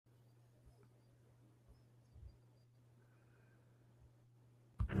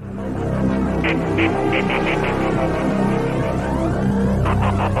All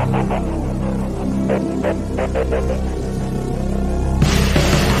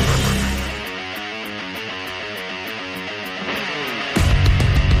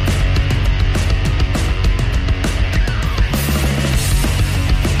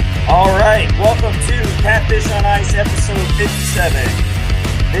right, welcome to Catfish on Ice, episode 57.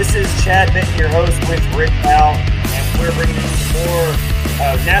 This is Chad Benton, your host, with Rick Powell, and we're bringing you some more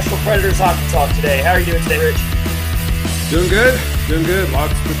Nashville Predators hockey talk today. How are you doing today, Rich? Doing good.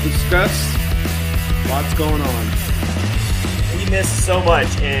 Lots to discuss. Lots going on. We missed so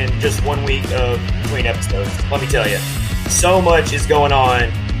much in just 1 week of between episodes. Let me tell you, so much is going on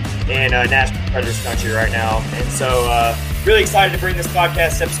in Nashville Predators country right now, and so really excited to bring this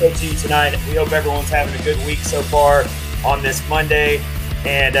podcast episode to you tonight. We hope everyone's having a good week so far on this Monday,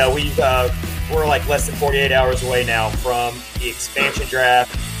 and we're like less than 48 hours away now from the expansion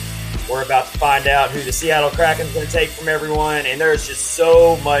draft. We're about to find out who the Seattle Kraken's going to take from everyone, and there's just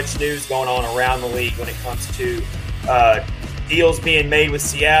so much news going on around the league when it comes to deals being made with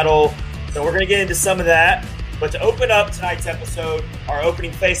Seattle. So we're going to get into some of that. But to open up tonight's episode, our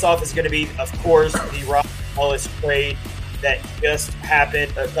opening face-off is going to be, of course, the Ryan Ellis trade that just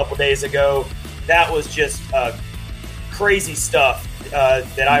happened a couple days ago. That was just crazy stuff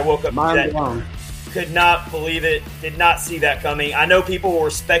that I woke up that could not believe it, did not see that coming. I know people were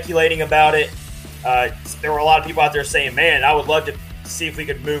speculating about it. There were a lot of people out there saying, man, I would love to see if we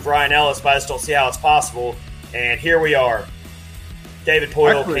could move Ryan Ellis, but I just don't see how it's possible. And here we are. David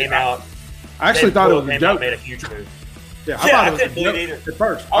Poile came out. I actually thought it was a joke. Made a huge move. Yeah, I couldn't believe it either. At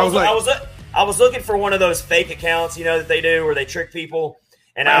first, I was looking for one of those fake accounts, that they do where they trick people.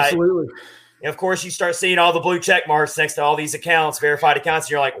 And absolutely. Of course, you start seeing all the blue check marks next to all these accounts, verified accounts,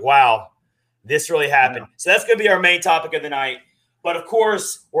 and you're like, wow, this really happened. Yeah. So that's going to be our main topic of the night. But, of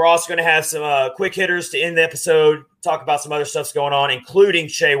course, we're also going to have some quick hitters to end the episode, talk about some other stuff's going on, including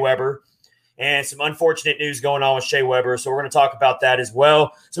Shea Weber, and some unfortunate news going on with Shea Weber. So we're going to talk about that as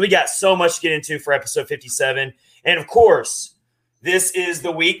well. So we got so much to get into for episode 57. And, of course, this is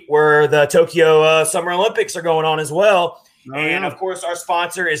the week where the Tokyo Summer Olympics are going on as well. And, of course, our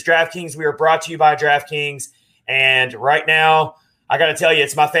sponsor is DraftKings. We are brought to you by DraftKings. And right now, I got to tell you,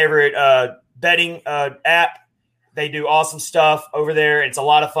 it's my favorite betting app. They do awesome stuff over there. It's a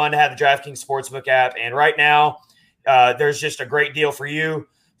lot of fun to have the DraftKings Sportsbook app. And right now, there's just a great deal for you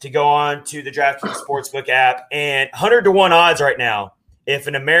to go on to the DraftKings Sportsbook app. And 100-to-1 odds right now if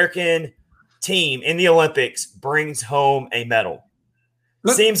an American team in the Olympics brings home a medal.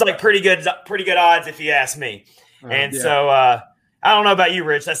 Seems like pretty good odds if you ask me. So I don't know about you,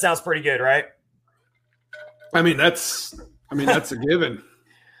 Rich. That sounds pretty good, right? I mean, that's a given.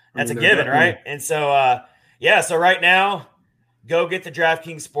 That's a given, right? And so, so right now, go get the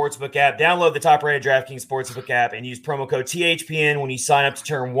DraftKings Sportsbook app. Download the top-rated DraftKings Sportsbook app and use promo code THPN when you sign up to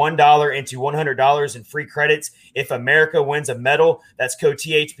turn $1 into $100 in free credits. If America wins a medal, that's code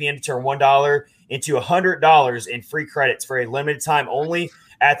THPN to turn $1 into $100 in free credits for a limited time only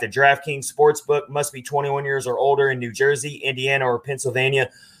at the DraftKings Sportsbook. Must be 21 years or older in New Jersey, Indiana, or Pennsylvania.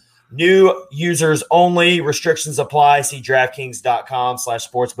 New users only. Restrictions apply. See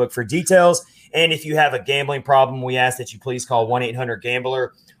DraftKings.com/sportsbook for details. And if you have a gambling problem, we ask that you please call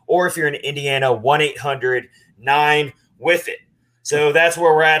 1-800-GAMBLER. Or if you're in Indiana, 1-800-9-WITH-IT. So that's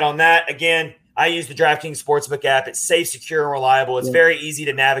where we're at on that. Again, I use the DraftKings Sportsbook app. It's safe, secure, and reliable. It's very easy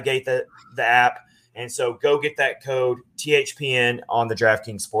to navigate the app. And so go get that code THPN on the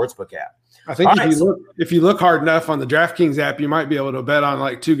DraftKings Sportsbook app. I think if you look hard enough on the DraftKings app, you might be able to bet on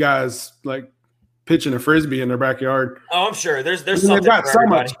like two guys like pitching a frisbee in their backyard. Oh, I'm sure there's something. They've got so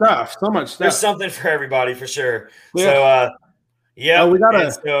much stuff. There's something for everybody for sure. Yeah.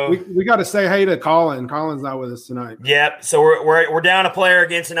 So we gotta say hey to Colin. Colin's not with us tonight. Yep. So we're down a player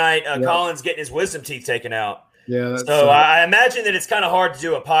again tonight. Colin's getting his wisdom teeth taken out. Yeah. So I imagine that it's kind of hard to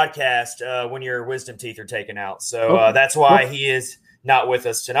do a podcast when your wisdom teeth are taken out. So that's why he is not with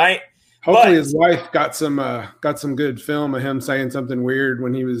us tonight. Hopefully his wife got some good film of him saying something weird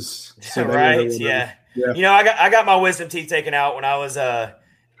when he was right. Yeah. I got my wisdom teeth taken out when I was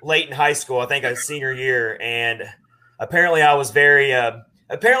late in high school. I think a senior year, and apparently I was I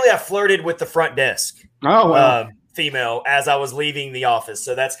flirted with the front desk. Oh wow. Female as I was leaving the office.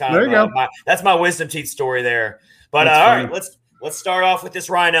 So that's kind of that's my wisdom teeth story there. But all right, let's start off with this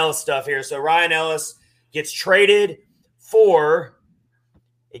Ryan Ellis stuff here. So Ryan Ellis gets traded for.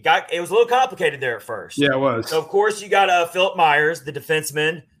 It was a little complicated there at first. Yeah, it was. So, of course, you got Philip Myers, the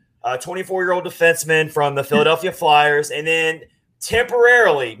defenseman, 24-year-old defenseman from the Philadelphia Flyers, and then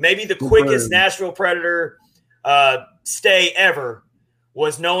temporarily, maybe the quickest Nashville Predator stay ever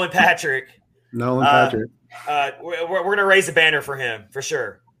was Nolan Patrick Nolan Patrick. We're going to raise a banner for him for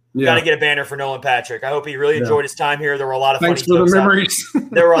sure. Yeah. Got to get a banner for Nolan Patrick. I hope he really enjoyed his time here. There were a lot of Thanks funny for jokes. The memories.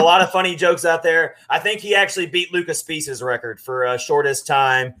 There were a lot of funny jokes out there. I think he actually beat Lucas Spiessa's record for shortest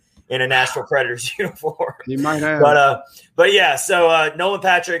time in a Nashville Predators uniform. He might have. But yeah, so Nolan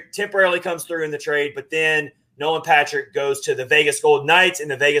Patrick temporarily comes through in the trade, but then Nolan Patrick goes to the Vegas Golden Knights,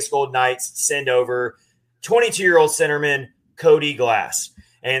 and the Vegas Golden Knights send over 22-year-old centerman Cody Glass.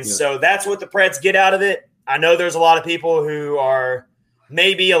 And so that's what the Preds get out of it. I know there's a lot of people who are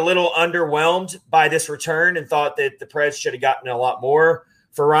maybe a little underwhelmed by this return and thought that the Preds should have gotten a lot more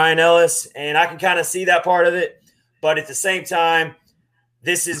for Ryan Ellis. And I can kind of see that part of it. But at the same time,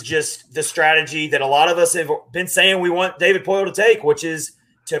 this is just the strategy that a lot of us have been saying we want David Poile to take, which is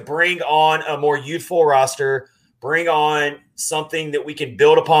to bring on a more youthful roster, bring on something that we can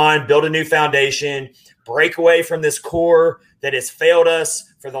build upon, build a new foundation, break away from this core that has failed us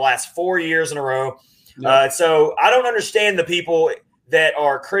for the last 4 years in a row. So I don't understand the people that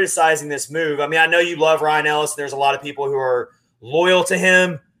are criticizing this move. I mean, I know you love Ryan Ellis. There's a lot of people who are loyal to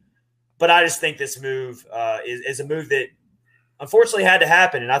him, but I just think this move is a move that unfortunately had to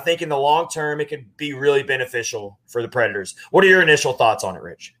happen. And I think in the long term, it could be really beneficial for the Predators. What are your initial thoughts on it,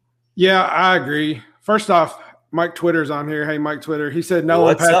 Rich? Yeah, I agree. First off, Mike Twitter's on here. Hey, Mike Twitter. He said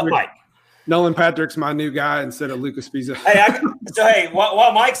Nolan Patrick's my new guy instead of Lucas Spiessa.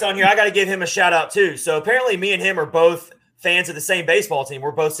 While Mike's on here, I got to give him a shout out too. So apparently me and him are both fans of the same baseball team.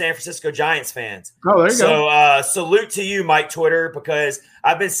 We're both San Francisco Giants fans. Oh, there you go. So salute to you, Mike Twitter, because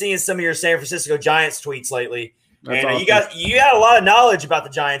I've been seeing some of your San Francisco Giants tweets lately. That's awesome. you got a lot of knowledge about the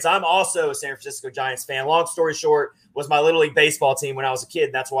Giants. I'm also a San Francisco Giants fan. Long story short, was my Little League baseball team when I was a kid.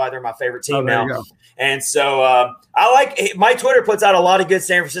 And that's why they're my favorite team now. And so I like – my Twitter puts out a lot of good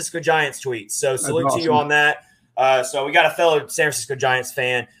San Francisco Giants tweets. So salute to you on that. So we got a fellow San Francisco Giants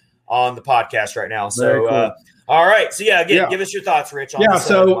fan on the podcast right now. So cool. All right. So, give us your thoughts, Rich. On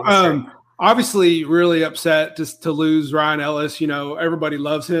this, obviously really upset just to lose Ryan Ellis. You know, everybody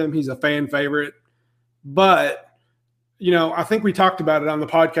loves him. He's a fan favorite. But – I think we talked about it on the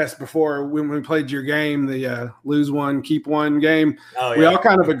podcast before when we played your game, the lose one, keep one game. Oh, yeah. We all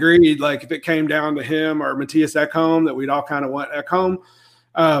kind of agreed, like if it came down to him or Matthias Ekholm, that we'd all kind of want Ekholm.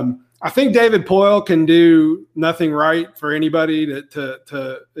 I think David Poile can do nothing right for anybody.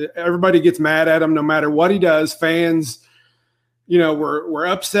 Everybody gets mad at him no matter what he does. Fans, were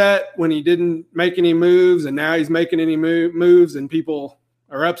upset when he didn't make any moves, and now he's making any moves, and people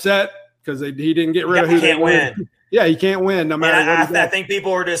are upset because he didn't get rid of who they win. Yeah, he can't win no matter what. I think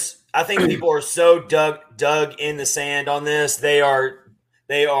people are so dug in the sand on this. They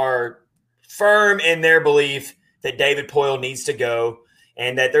are firm in their belief that David Poile needs to go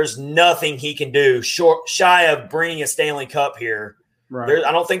and that there's nothing he can do shy of bringing a Stanley Cup here. Right.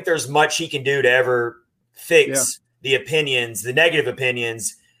 I don't think there's much he can do to ever fix the opinions, the negative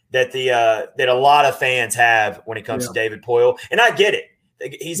opinions that that a lot of fans have when it comes to David Poile. And I get it.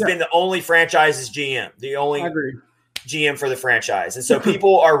 He's been the only franchise's GM, the only GM for the franchise. And so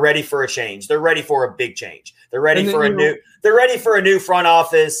people are ready for a change. They're ready for a big change. They're ready for a new front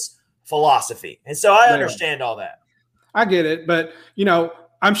office philosophy. And so I understand all that. I get it. But,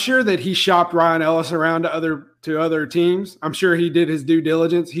 I'm sure that he shopped Ryan Ellis around to other teams. I'm sure he did his due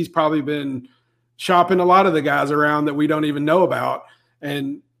diligence. He's probably been shopping a lot of the guys around that we don't even know about.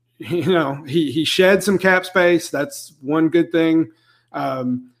 And, he shed some cap space. That's one good thing.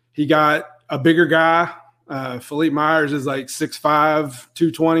 He got a bigger guy. Philippe Myers is like 6'5",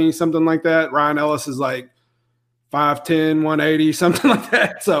 220, something like that. Ryan Ellis is like 5'10", 180, something like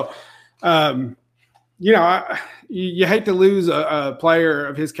that. So, you hate to lose a player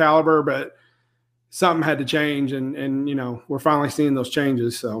of his caliber, but something had to change, and we're finally seeing those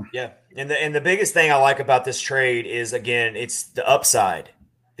changes. So yeah, and the biggest thing I like about this trade is, again, it's the upside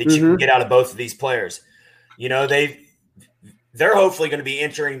that you can get out of both of these players. They're hopefully going to be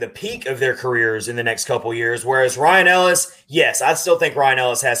entering the peak of their careers in the next couple of years. Whereas Ryan Ellis, yes, I still think Ryan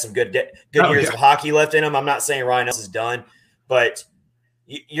Ellis has some good years of hockey left in him. I'm not saying Ryan Ellis is done, but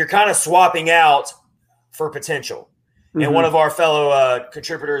you're kind of swapping out for potential. Mm-hmm. And one of our fellow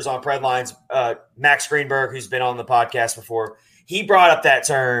contributors on Predlines, Max Greenberg, who's been on the podcast before, he brought up that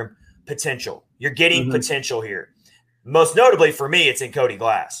term potential. You're getting potential here. Most notably for me, it's in Cody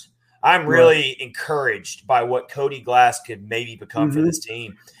Glass. I'm really encouraged by what Cody Glass could maybe become for this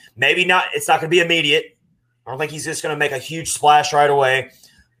team. Maybe not. It's not going to be immediate. I don't think he's just going to make a huge splash right away.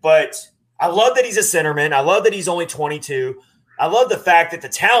 But I love that he's a centerman. I love that he's only 22. I love the fact that the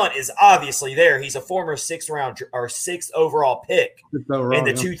talent is obviously there. He's a former sixth overall pick in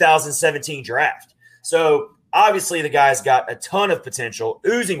the 2017 draft. So obviously the guy's got a ton of potential,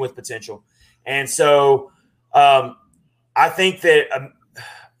 oozing with potential. And so I think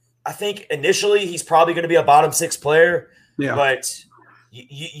initially he's probably going to be a bottom 6 player, but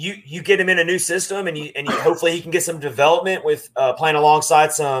you get him in a new system and you hopefully he can get some development with playing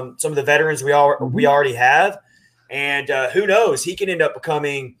alongside some of the veterans we already have. And who knows, he can end up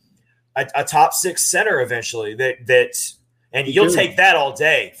becoming a top 6 center eventually and you'll take that all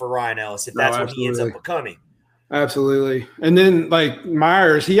day for Ryan Ellis if that's what he ends up becoming. Absolutely. And then like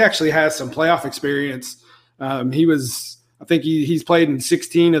Myers, he actually has some playoff experience. I think he's played in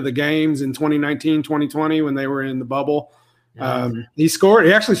 16 of the games in 2019, 2020 when they were in the bubble. He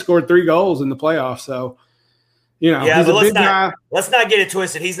actually scored 3 goals in the playoffs. So, he's a big guy. Let's not get it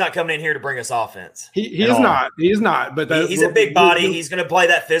twisted. He's not coming in here to bring us offense. He is not. He is not. But he's a big body. He's going to play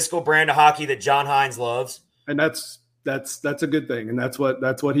that physical brand of hockey that John Hines loves. And that's a good thing. And that's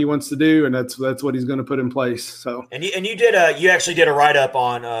what he wants to do. And that's what he's going to put in place. So, and you actually did a write-up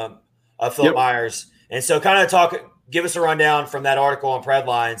on Philip Myers. And so kind of give us a rundown from that article on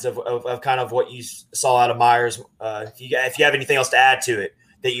Predlines of kind of what you saw out of Myers. If you have anything else to add to it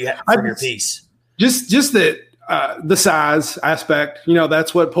that you have from your piece. Just that the size aspect,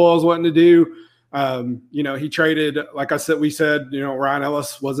 that's what Paul's wanting to do. He traded, like we said, Ryan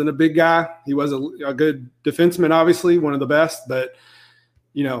Ellis wasn't a big guy. He was a good defenseman, obviously one of the best, but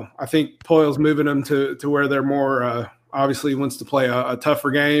I think Poyle's moving them to where they're more, obviously wants to play a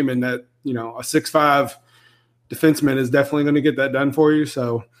tougher game, and that, a 6'5" defenseman is definitely going to get that done for you.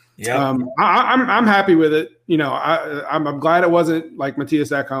 So I'm happy with it. I'm glad it wasn't like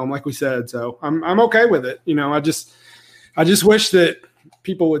Matthias Ekholm, like we said. So I'm okay with it. I just wish that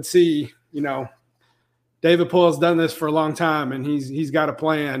people would see, David Poyle's done this for a long time, and he's got a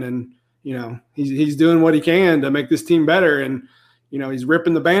plan, and he's doing what he can to make this team better, and he's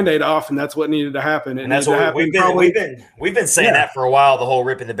ripping the Band-Aid off, and that's what needed to happen. And that's what we've been saying that for a while. The whole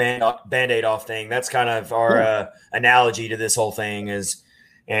ripping the Band-Aid off thing. That's kind of our analogy to this whole thing is,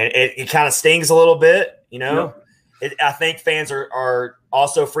 and it kind of stings a little bit. I think fans are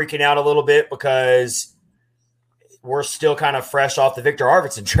also freaking out a little bit because we're still kind of fresh off the Victor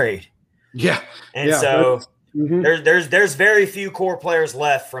Arvidsson trade. Yeah. And so there's very few core players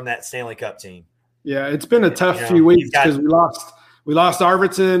left from that Stanley Cup team. Yeah, it's been a tough few weeks because we lost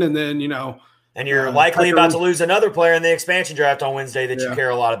Arvidsson, and then and you're likely about to lose another player in the expansion draft on Wednesday that you care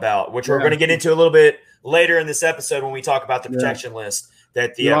a lot lot which we're going to get into a little bit later in this episode when we talk about the protection list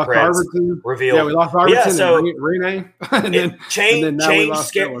that the Preds revealed. Yeah, we lost Arvidsson and Rene.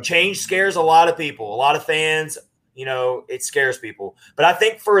 Change scares a lot of people, a lot of fans. It scares people. But I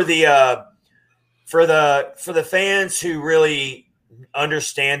think for the fans who really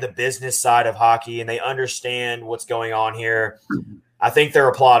understand the business side of hockey and they understand what's going on here, I think they're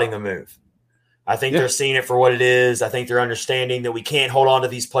applauding the move. I think they're seeing it for what it is. I think they're understanding that we can't hold on to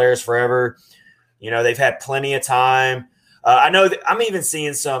these players forever. They've had plenty of time. I know that I'm even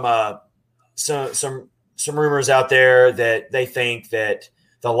seeing some rumors out there that they think that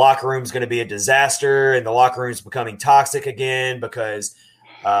the locker room is going to be a disaster and the locker room is becoming toxic again because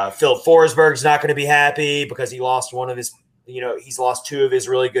Philip Forsberg's not going to be happy because he lost one of his, he's lost 2 of his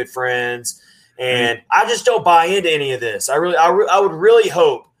really good friends. And I just don't buy into any of this. I would really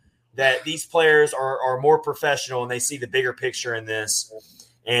hope that these players are more professional and they see the bigger picture in this,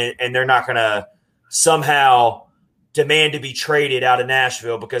 and they're not going to somehow demand to be traded out of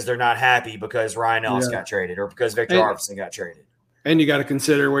Nashville because they're not happy because Ryan Ellis got traded or because Victor Arvidsson got traded. And you got to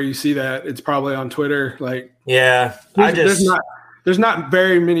consider where you see that. It's probably on Twitter. There's not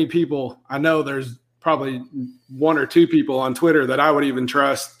very many people. I know there's probably 1 or 2 people on Twitter that I would even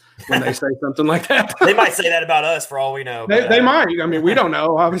trust when they say something like that. They might say that about us for all we know. They might. I mean, we don't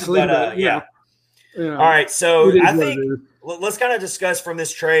know, obviously. But, All right. So I think let's kind of discuss from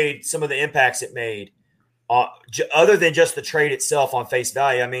this trade some of the impacts it made, other than just the trade itself on face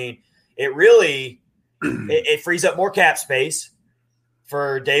value. I mean, it really it frees up more cap space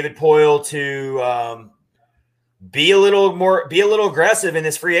for David Poyle to be a little aggressive in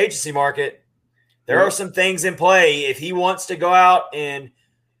this free agency market. There are some things in play. If he wants to go out, and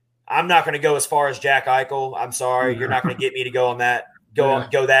I'm not going to go as far as Jack Eichel. I'm sorry. You're not going to get me to go on that. Go on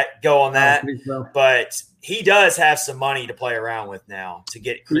that. So. But he does have some money to play around with now to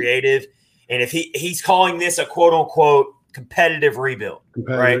get creative. And if he's calling this a quote unquote competitive rebuild,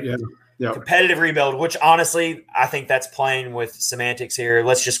 right? Yeah. Yep. Competitive rebuild, which honestly, I think that's playing with semantics here.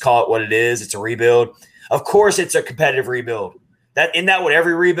 Let's just call it what it is. It's a rebuild. Of course, it's a competitive rebuild. Isn't that what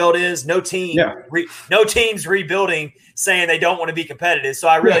every rebuild is? No team's rebuilding saying they don't want to be competitive. So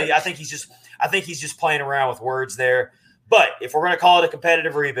I think he's just playing around with words there. But if we're going to call it a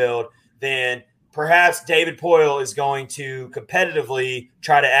competitive rebuild, then perhaps David Poile is going to competitively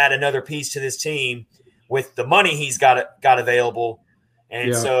try to add another piece to this team with the money he's got available.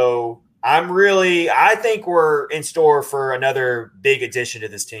 And so I think we're in store for another big addition to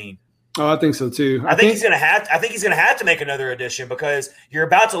this team. Oh, I think so too. I think he's going to have to make another addition because you're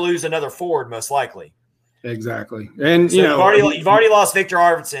about to lose another forward most likely. Exactly. And so you've already lost Victor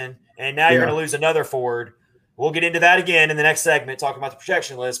Arvidsson, and now you're going to lose another forward. We'll get into that again in the next segment, talking about the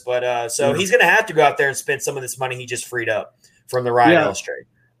protection list. But he's going to have to go out there and spend some of this money he just freed up from the Ryan Ellis trade.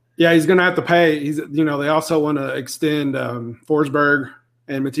 Yeah, he's going to have to pay. They also want to extend Forsberg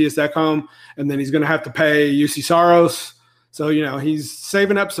and Matthias Ekholm, and then he's going to have to pay UC Saros. So, he's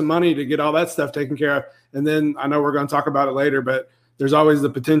saving up some money to get all that stuff taken care of. And then I know we're going to talk about it later, but there's always the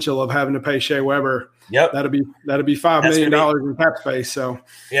potential of having to pay Shea Weber. Yep. That'll be $5 million in cap space. So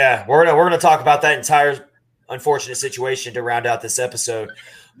yeah, we're gonna talk about that entire unfortunate situation to round out this episode.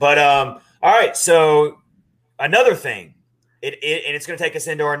 But all right, so another thing, and it's going to take us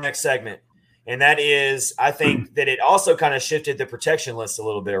into our next segment, and that is, I think that it also kind of shifted the protection list a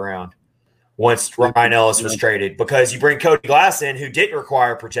little bit around once Ryan Ellis was traded, because you bring Cody Glass in, who didn't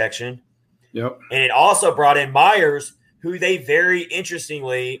require protection. Yep. And it also brought in Myers, who they very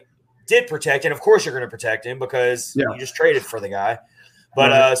interestingly did protect. And of course you're going to protect him because you just traded for the guy.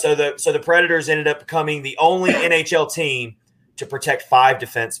 But so the Predators ended up becoming the only NHL team to protect 5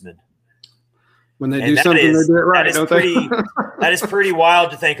 defensemen. When they do something, they do it right, don't they? That is pretty wild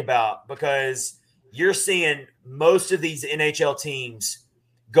to think about, because you're seeing most of these NHL teams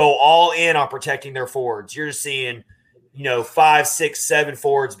go all in on protecting their forwards. You're seeing, 5, 6, 7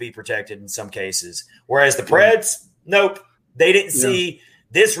 forwards be protected in some cases. Whereas the Preds, nope, they didn't see.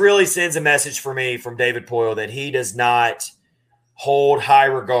 This really sends a message for me from David Poile that he does not hold high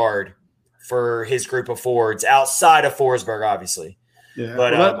regard for his group of forwards outside of Forsberg, obviously. Yeah,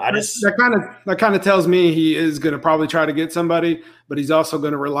 but that kind of tells me he is going to probably try to get somebody, but he's also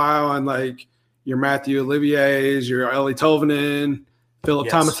going to rely on like your Matthew Olivier's, your Eeli Tolvanen, Philip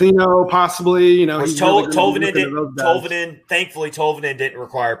Tomasino, possibly. Thankfully, Tolvanen didn't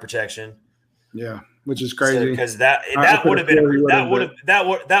require protection. Yeah, which is crazy, because that would have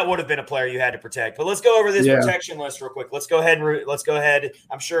been a player you had to protect. But let's go over this protection list real quick. Let's go ahead.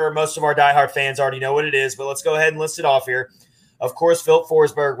 I'm sure most of our diehard fans already know what it is, but let's go ahead and list it off here. Of course, Philip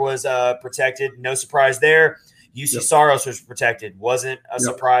Forsberg was protected. No surprise there. UC Saros was protected. Wasn't a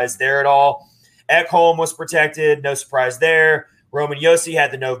surprise there at all. Ekholm was protected. No surprise there. Roman Josi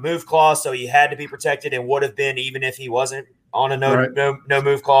had the no move clause, so he had to be protected and would have been even if he wasn't on a no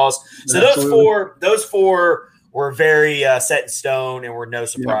move clause. So those four were very set in stone and were no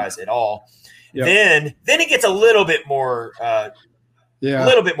surprise at all. Then it gets a little bit more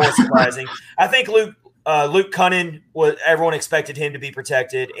surprising. I think Luke Cunnin everyone expected him to be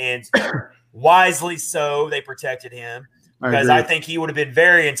protected, and wisely so they protected him, because I think he would have been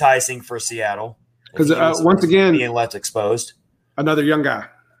very enticing for Seattle. Because once again, being left exposed, another young guy.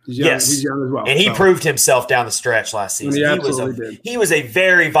 He's young as well, and he proved himself down the stretch last season. He was a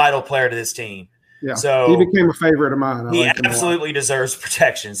very vital player to this team. Yeah, so he became a favorite of mine. He absolutely deserves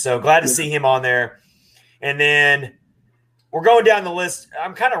protection. So glad to see him on there. And then we're going down the list.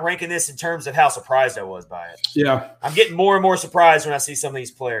 I'm kind of ranking this in terms of how surprised I was by it. Yeah, I'm getting more and more surprised when I see some of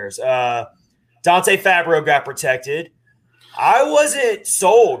these players. Dante Fabro got protected. I wasn't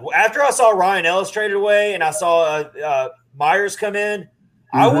sold after I saw Ryan Ellis traded away and I saw Myers come in.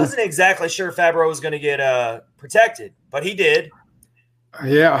 I wasn't exactly sure Fabro was going to get protected, but he did.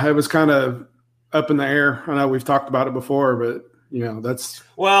 Yeah, it was kind of up in the air. I know we've talked about it before, but that's.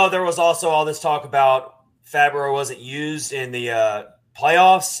 Well, there was also all this talk about Fabro wasn't used in the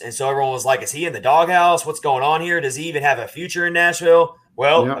playoffs, and so everyone was like, "Is he in the doghouse? What's going on here? Does he even have a future in Nashville?"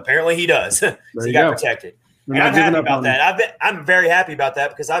 Well, apparently he does. So he got protected. And I'm happy about that. I'm very happy about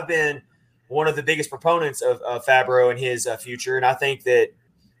that, because I've been one of the biggest proponents of Fabro and his future, and I think that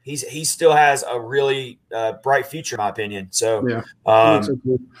he still has a really bright future, in my opinion. So, and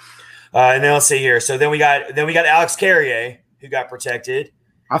then let's see here. So then we got Alex Carrier, who got protected.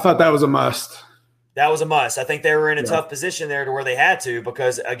 I thought that was a must. That was a must. I think they were in a tough position there to where they had to,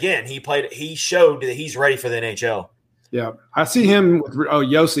 because again, he showed that he's ready for the NHL. Yeah, I see him with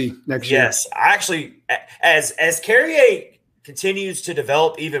Josi next year. Yes, actually, as Carrier continues to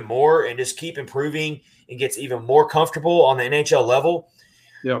develop even more and just keep improving and gets even more comfortable on the NHL level,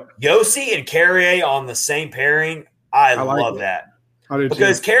 Josi and Carrier on the same pairing, I love that. I do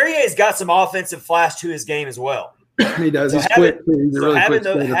because Carrier's got some offensive flash to his game as well. He does. He's quick. He's really quick.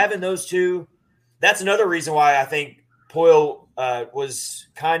 Having those two, that's another reason why I think Poile was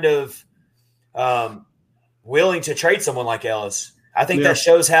kind of willing to trade someone like Ellis, I think that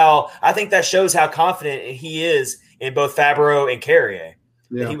shows how confident he is in both Fabro and Carrier.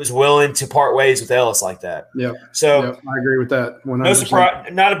 Yeah. That he was willing to part ways with Ellis like that. Yeah. So I agree with that. 100%. No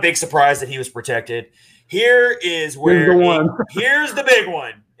surprise, not a big surprise that he was protected. Here is where here's the big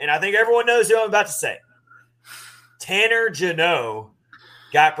one, and I think everyone knows who I'm about to say. Tanner Jeannot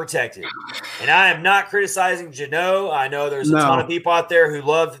got protected, and I am not criticizing Jeannot. I know there's a ton of people out there who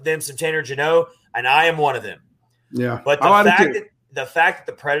love them some Tanner Jeannot, and I am one of them. Yeah, but the fact that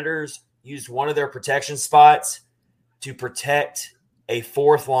the Predators used one of their protection spots to protect a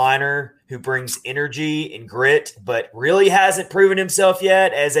fourth liner who brings energy and grit, but really hasn't proven himself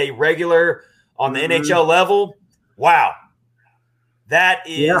yet as a regular on the NHL level. Wow. That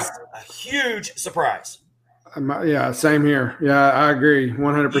is a huge surprise. Same here. Yeah, I agree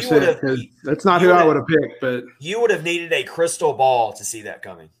 100%. That's not who I would have picked, but you would have needed a crystal ball to see that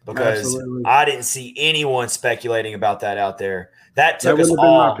coming because I didn't see anyone speculating about that out there. That took us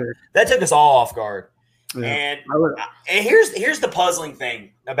all off guard. Yeah, and here's the puzzling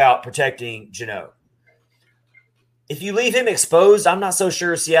thing about protecting Jeannot. If you leave him exposed, I'm not so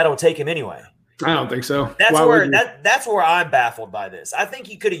sure Seattle will take him anyway. I don't think so. That's where I'm baffled by this. I think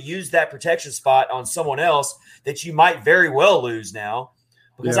he could have used that protection spot on someone else that you might very well lose now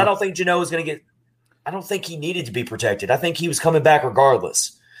because I don't think Jeannot was going to get – I don't think he needed to be protected. I think he was coming back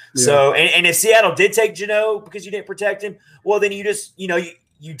regardless. Yeah. So, and if Seattle did take Jeannot because you didn't protect him, well, then you just –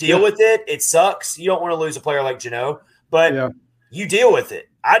 you deal with it. It sucks. You don't want to lose a player like Jeannot, but you deal with it.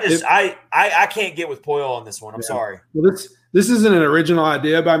 I can't get with Poyle on this one. I'm sorry. Well, this isn't an original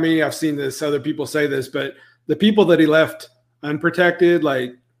idea by me. I've seen this. Other people say this, but the people that he left unprotected,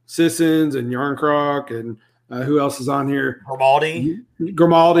 like Sissons and Yarncroc and who else is on here?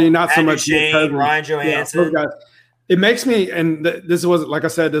 Grimaldi, not so much. Ryan Johansson. It makes me, and this wasn't, like I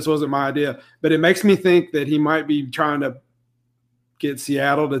said, this wasn't my idea, but it makes me think that he might be trying to get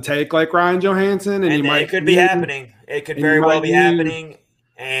Seattle to take like Ryan Johansson, and it could be happening. It could very well be happening.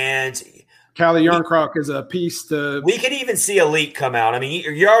 And Callie Yarncroc is a piece to. We could even see a leak come out. I mean,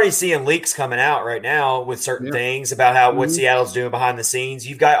 you're already seeing leaks coming out right now with certain things about what Seattle's doing behind the scenes.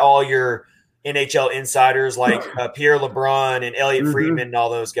 You've got all your NHL insiders like Pierre LeBrun and Elliot Friedman and all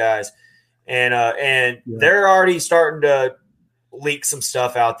those guys, and they're already starting to leak some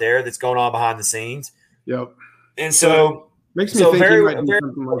stuff out there that's going on behind the scenes. Yep. And so. Makes me think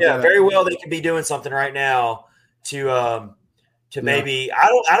very well they could be doing something right now to maybe I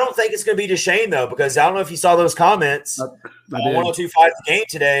don't think it's going to be Duchesne though, because I don't know if you saw those comments on 102.5 The Game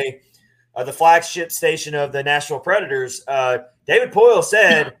today, the flagship station of the Nashville Predators. David Poyle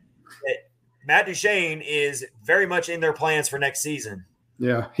said that Matt Duchesne is very much in their plans for next season.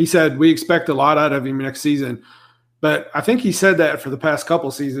 Yeah, he said we expect a lot out of him next season. But I think he said that for the past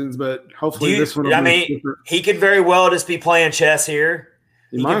couple seasons, but hopefully this one will be different. He could very well just be playing chess here.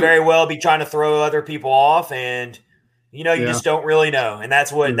 He could very well be trying to throw other people off, and you just don't really know. And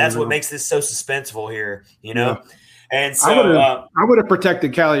that's what makes this so suspenseful here, Yeah. And so I would have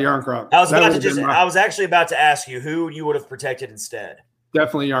protected Callie Yarncroc. I was actually about to ask you who you would have protected instead.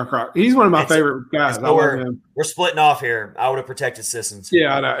 Definitely Yarncroc. He's one of my favorite guys. We're splitting off here. I would have protected Sissons.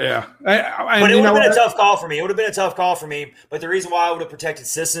 Yeah, I know, yeah. But it would have been a tough call for me. It would have been a tough call for me. But the reason why I would have protected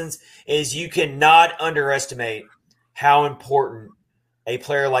Sissons is you cannot underestimate how important a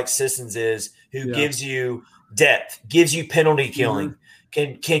player like Sissons is, who gives you depth, gives you penalty killing,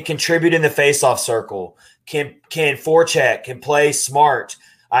 can contribute in the faceoff circle, can forecheck, can play smart.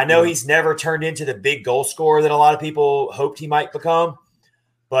 I know he's never turned into the big goal scorer that a lot of people hoped he might become.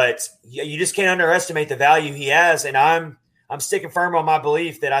 But you just can't underestimate the value he has, and I'm sticking firm on my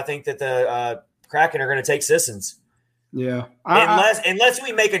belief that I think that the Kraken are going to take Sissons. Yeah, unless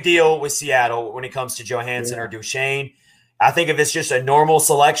we make a deal with Seattle when it comes to Johansson or Duchesne, I think if it's just a normal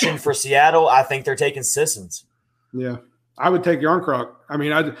selection for Seattle, I think they're taking Sissons. Yeah, I would take Yarncroc. I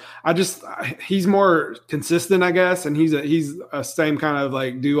mean, he's more consistent, I guess, and he's a same kind of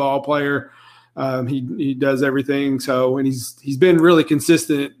like do-all player. He does everything. So, and he's been really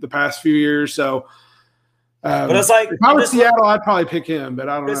consistent the past few years. So, but it's like if I was Seattle, I'd probably pick him. But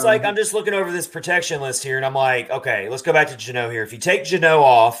I don't know. It's like I'm just looking over this protection list here, and I'm like, okay, let's go back to Jeannot here. If you take Jeannot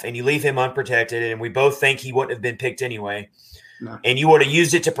off and you leave him unprotected, and we both think he wouldn't have been picked anyway, and you would have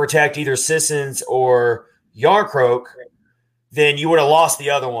used it to protect either Sissons or Yarncroc, then you would have lost the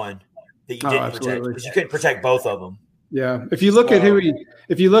other one that you didn't protect because you couldn't protect both of them. Yeah, if you look at who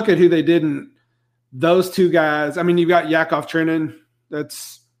they didn't. Those two guys, I mean, you've got Yakov Trenin.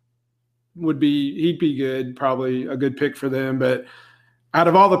 He'd be good, probably a good pick for them. But out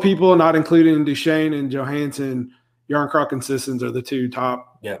of all the people, not including Duchesne and Johansson, Yarncroc and Sissons are the two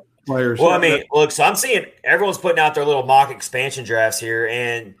top. Yeah, players. Well, I mean, look, so I'm seeing everyone's putting out their little mock expansion drafts here,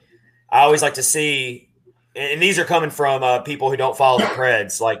 and I always like to see, and these are coming from people who don't follow the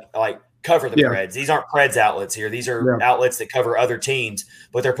Preds, like cover the Preds. These aren't Preds outlets here. These are outlets that cover other teams,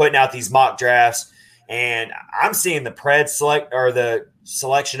 but they're putting out these mock drafts, and I'm seeing the Preds the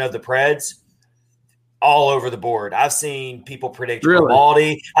selection of the Preds all over the board. I've seen people predict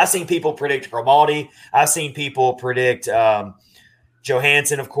Grimaldi. I've seen people predict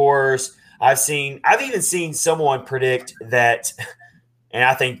Johansson, of course. I've even seen someone predict that, and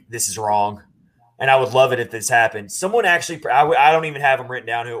I think this is wrong, and I would love it if this happened. Someone actually, I don't even have them written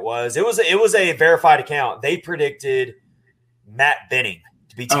down who it was. It was a verified account. They predicted Matt Benning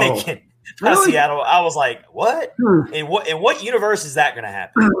to be taken by Seattle. I was like, what? In what universe is that going to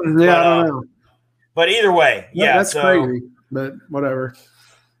happen? I don't know. But either way, that's crazy. But whatever.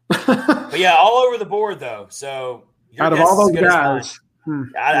 But yeah, all over the board though. So out of all those guys,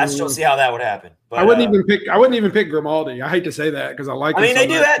 I just don't see how that would happen. But, I wouldn't even pick Grimaldi. I hate to say that because I like. I mean, they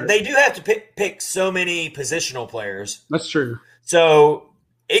do have to pick so many positional players. That's true. So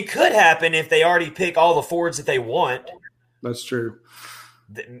it could happen if they already pick all the forwards that they want. That's true.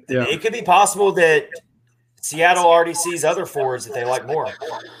 It could be possible that Seattle already sees other forwards that they like more.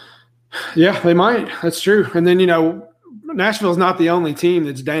 Yeah, they might. That's true. And then, Nashville's not the only team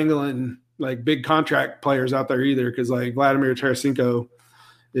that's dangling like big contract players out there either, because like Vladimir Tarasenko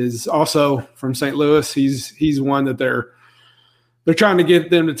is also from St. Louis. He's one that they're trying to get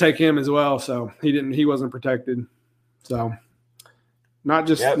them to take him as well. So he wasn't protected. So not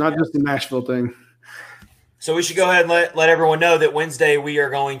just the Nashville thing. So we should go ahead and let everyone know that Wednesday we are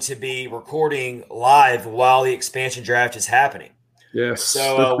going to be recording live while the expansion draft is happening. Yes.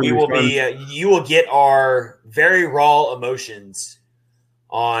 So we will you will get our very raw emotions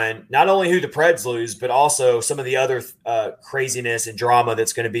on not only who the Preds lose, but also some of the other craziness and drama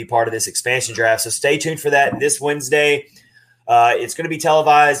that's going to be part of this expansion draft. So stay tuned for that this Wednesday. It's going to be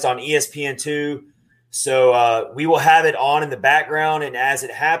televised on ESPN2. So we will have it on in the background. And as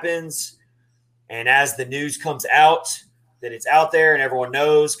it happens and as the news comes out that it's out there and everyone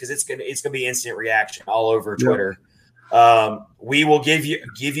knows, because it's going to be instant reaction all over Twitter. We will give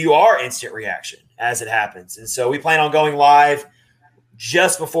you our instant reaction as it happens. And so we plan on going live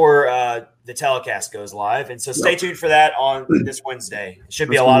just before the telecast goes live. And so stay tuned for that on this Wednesday. It should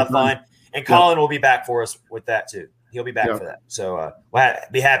be a lot of fun. And Colin will be back for us with that too. He'll be back for that. So we'll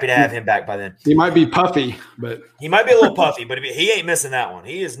be happy to have him back by then. He might be puffy, but he might be a little puffy, but he ain't missing that one.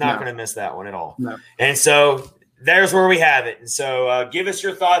 He is not going to miss that one at all. No. And so there's where we have it. And so give us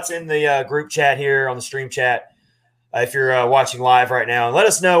your thoughts in the group chat here on the stream chat. If you're watching live right now, and let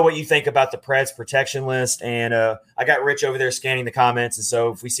us know what you think about the Preds protection list. And I got Rich over there scanning the comments. And so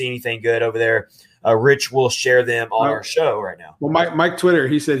if we see anything good over there, Rich will share them on our show right now. Well, Mike Twitter,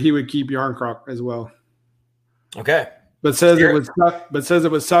 he said he would keep Yarncroc as well. Okay. But says it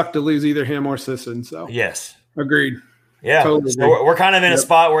would suck to lose either him or Sisson. So yes. Agreed. Yeah. Totally so we're kind of in a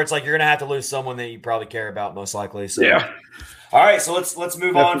spot where it's like you're going to have to lose someone that you probably care about most likely. So yeah. All right. So let's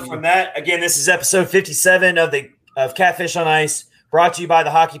move on from that. Again, this is episode 57 of Catfish on Ice, brought to you by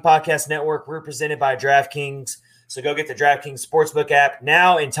the Hockey Podcast Network. We're presented by DraftKings. So go get the DraftKings Sportsbook app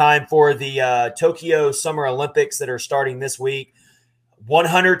now in time for the Tokyo Summer Olympics that are starting this week.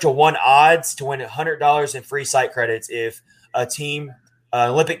 100-1 odds to win $100 in free site credits if a team,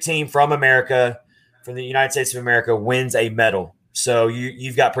 Olympic team from America, from the United States of America, wins a medal. So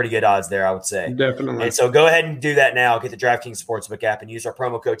you've got pretty good odds there, I would say. Definitely. And so go ahead and do that now. Get the DraftKings Sportsbook app and use our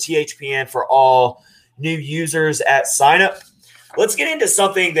promo code THPN for all new users at sign up. Let's get into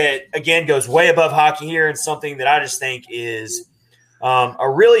something that, again, goes way above hockey here, and something that I just think is a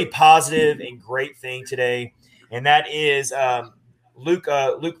really positive and great thing today, and that is Luke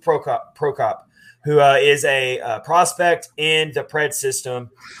Prokop, who is a prospect in the Pred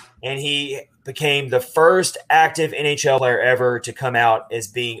system, and he became the first active NHL player ever to come out as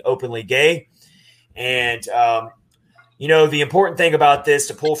being openly gay. And the important thing about this,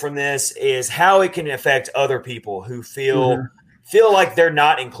 to pull from this, is how it can affect other people who feel like they're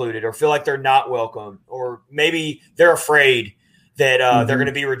not included, or feel like they're not welcome, or maybe they're afraid that they're going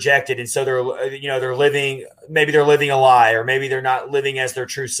to be rejected, and so they're living a lie, or maybe they're not living as their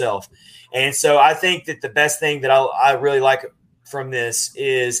true self. And so I think that the best thing that I really like from this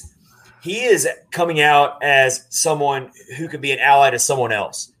is he is coming out as someone who could be an ally to someone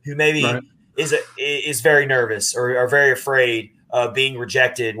else who maybe is very nervous or very afraid of being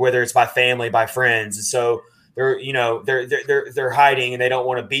rejected, whether it's by family, by friends. And so they're hiding and they don't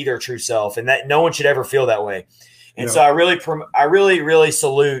want to be their true self, and that no one should ever feel that way. And so I really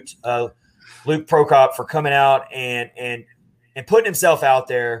salute Luke Prokop for coming out and putting himself out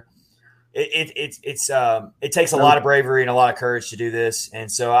there it takes a lot of bravery and a lot of courage to do this.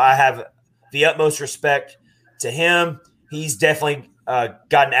 And so I have the utmost respect to him. He's definitely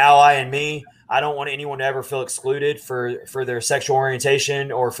got an ally in me. I don't want anyone to ever feel excluded for their sexual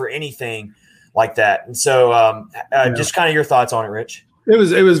orientation or for anything like that. And so just kind of your thoughts on it, Rich. It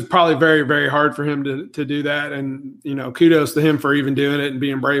was probably very, very hard for him to do that. And, kudos to him for even doing it and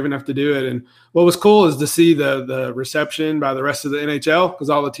being brave enough to do it. And what was cool is to see the reception by the rest of the NHL, because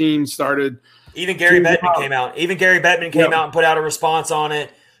all the teams started. Even Gary Bettman came out. Even Gary Bettman came out and put out a response on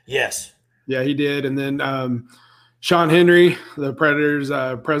it. Yes. Yeah, he did. And then Sean Henry, the Predators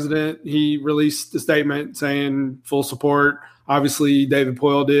president, he released a statement saying full support. Obviously, David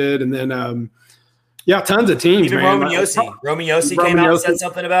Poile did. And then tons of teams. Even Roman Josi came out and said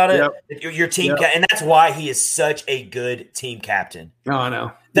something about it. Yep. Your team, and that's why he is such a good team captain. Oh, I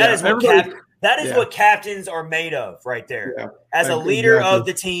know. That is what captains are made of, right there. Yeah. As a leader of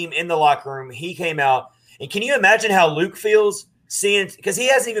the team in the locker room, he came out. And can you imagine how Luke feels seeing? Because he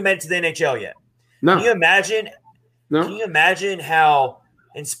hasn't even made it to the NHL yet. No. Can you imagine? No. Can you imagine how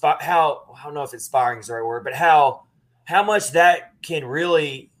I don't know if inspiring is the right word, but how much that can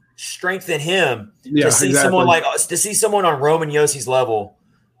really strengthen him to see someone on Roman Yossi's level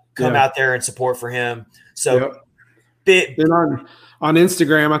come out there and support for him. So then on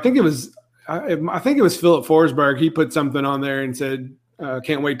Instagram, I think it was Philip Forsberg. He put something on there and said,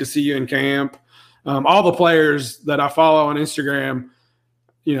 can't wait to see you in camp. All the players that I follow on Instagram,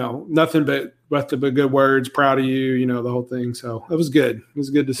 nothing but good words, proud of you, the whole thing. So it was good. It was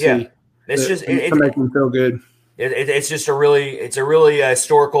good to see. Yeah. It's just to make me feel good. It's just a really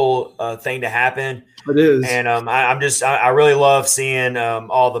historical thing to happen. It is, and I really love seeing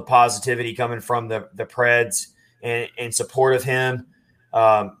all the positivity coming from the Preds and in support of him.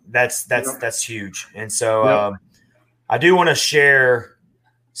 That's huge, and so I do want to share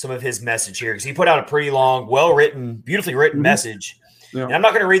some of his message here because he put out a pretty long, well written, beautifully written message. Yeah. And I'm not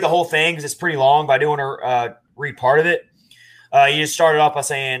going to read the whole thing because it's pretty long, but I do want to read part of it. He just started off by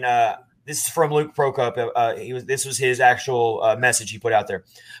saying. This is from Luke Prokop. This was his actual message he put out there.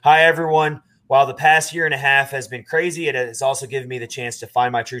 Hi, everyone. While the past year and a half has been crazy, it has also given me the chance to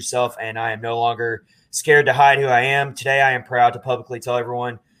find my true self, and I am no longer scared to hide who I am. Today, I am proud to publicly tell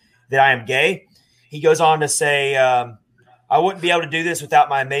everyone that I am gay. He goes on to say, I wouldn't be able to do this without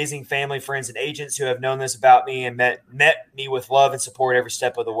my amazing family, friends, and agents who have known this about me and met me with love and support every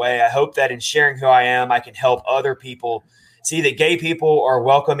step of the way. I hope that in sharing who I am, I can help other people see that gay people are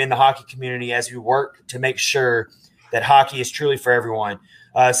welcome in the hockey community as we work to make sure that hockey is truly for everyone.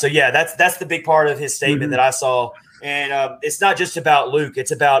 That's the big part of his statement that I saw. And it's not just about Luke. It's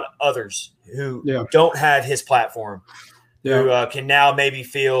about others who don't have his platform, who can now maybe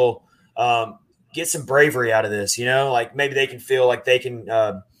feel get some bravery out of this, like maybe they can feel like they can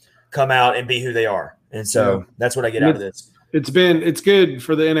come out and be who they are. And so that's what I get out of this. It's good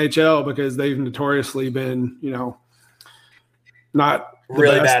for the NHL because they've notoriously been, not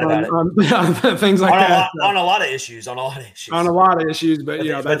really bad about it. Things like that. On a lot of issues. But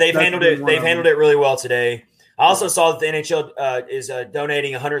they've handled it. They've handled it really well today. I also saw that the NHL is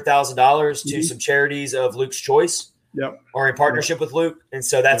donating $100,000 to some charities of Luke's choice, or in partnership with Luke, and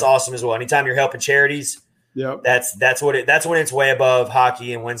so that's awesome as well. Anytime you're helping charities, that's when it's way above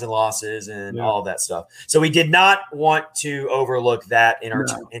hockey and wins and losses and all of that stuff. So we did not want to overlook that in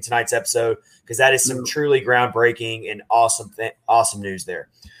tonight's episode because that is some truly groundbreaking and awesome news there.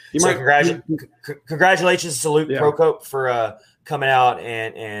 Congratulations to Luke Prokop for coming out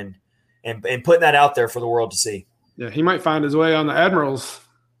and putting that out there for the world to see. Yeah, he might find his way on the Admirals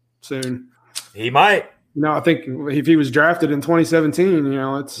soon. He might. I think if he was drafted in 2017,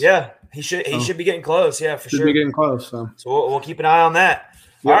 he should be getting close. Yeah, for sure. Should be getting close. So we'll keep an eye on that.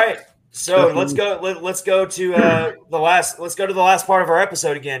 All right. So let's go to the last part of our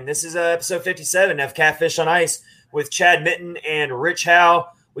episode again. This is episode 57 of Catfish on Ice with Chad Mitten and Rich Howe.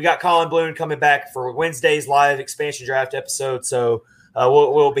 We got Colin Bloom coming back for Wednesday's live expansion draft episode. So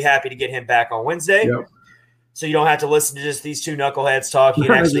we'll be happy to get him back on Wednesday. Yep. So you don't have to listen to just these two knuckleheads talk. You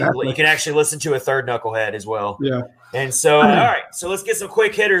can actually listen to a third knucklehead as well. Yeah. And so, all right. So let's get some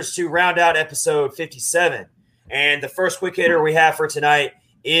quick hitters to round out episode 57. And the first quick hitter we have for tonight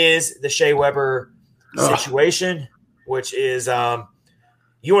is the Shea Weber situation, which is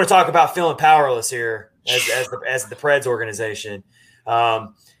you want to talk about feeling powerless here as the Preds organization.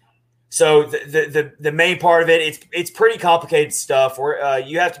 So the main part of it's pretty complicated stuff where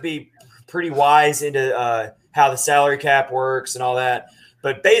you have to be pretty wise into how the salary cap works and all that.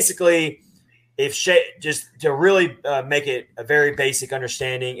 But basically, if Shea, just to really make it a very basic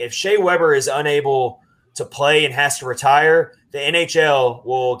understanding, if Shea Weber is unable to play and has to retire, the NHL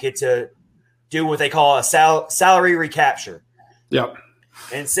will get to do what they call a salary recapture. Yep.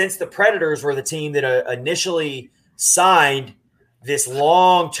 And since the Predators were the team that initially signed this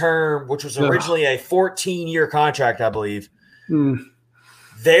long-term, which was originally a 14-year contract, I believe,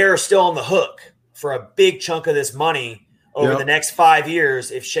 they're still on the hook for a big chunk of this money over the next 5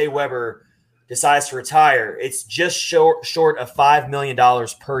 years if Shea Weber decides to retire. It's just short of $5 million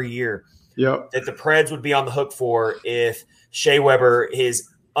per year that the Preds would be on the hook for if Shea Weber is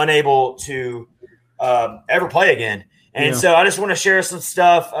unable to ever play again. And so I just want to share some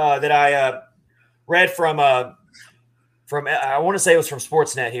stuff that I read from I want to say it was from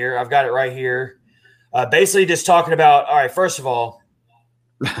Sportsnet here. I've got it right here. Basically just talking about, all right, first of all,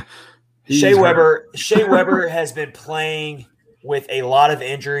 Shea Weber has been playing with a lot of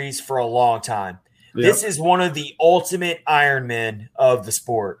injuries for a long time. Yep. This is one of the ultimate Ironmen of the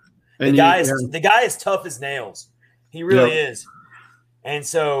sport. The guy is tough as nails. He really is. And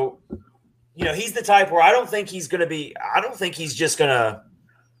so, he's the type where I don't think he's just going to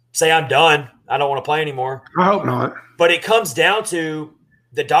say, I'm done. I don't want to play anymore. I hope not. But it comes down to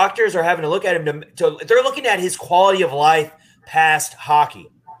the doctors are having to look at him. They're looking at his quality of life past hockey.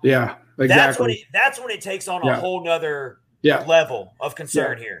 Yeah, exactly. That's when it takes on a whole nother level of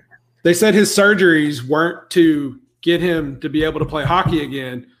concern here. They said his surgeries weren't to get him to be able to play hockey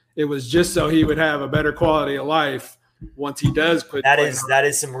again. It was just so he would have a better quality of life once he does quit. That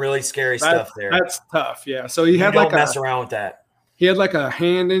is some really scary stuff there. That's tough. Yeah. So he had don't mess around with that. He had like a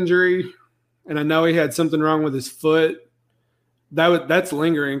hand injury, and I know he had something wrong with his foot. That's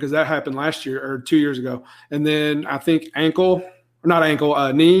lingering because that happened last year or 2 years ago. And then I think knee.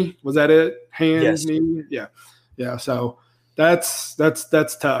 Was that it? Hand, knee. Yeah. Yeah. So that's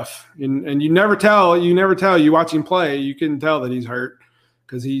tough. And you never tell. You watch him play, you can tell that he's hurt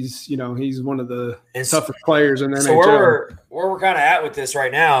because he's one of the toughest players in the NHL. So where we're kind of at with this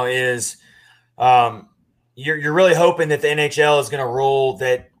right now is you're really hoping that the NHL is going to rule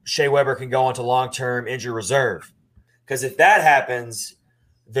that Shea Weber can go onto long-term injury reserve. Because if that happens,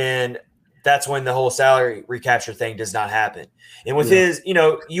 then that's when the whole salary recapture thing does not happen. And with his,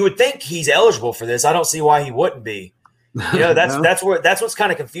 you would think he's eligible for this. I don't see why he wouldn't be. That's what's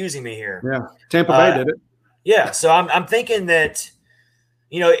kind of confusing me here. Yeah, Tampa Bay did it. Yeah, so I'm thinking that,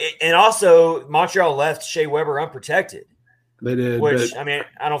 and also Montreal left Shea Weber unprotected. They did. Which, I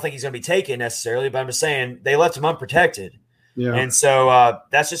don't think he's going to be taken necessarily, but I'm just saying they left him unprotected. Yeah. And so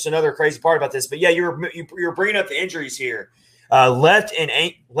that's just another crazy part about this. But, yeah, you're bringing up the injuries here. Left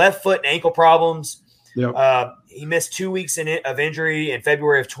foot and ankle problems. Yep. He missed 2 weeks of injury in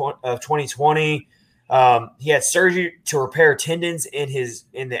February of 2020. He had surgery to repair tendons in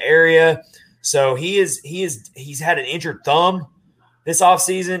the area. So he's had an injured thumb this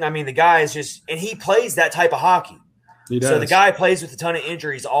offseason. The guy is just – and he plays that type of hockey. He does. So the guy plays with a ton of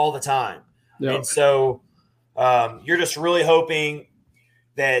injuries all the time. Yep. And so you're just really hoping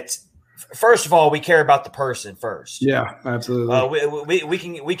that – first of all, we care about the person first. Yeah, absolutely.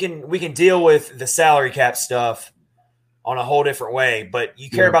 We can deal with the salary cap stuff on a whole different way, but you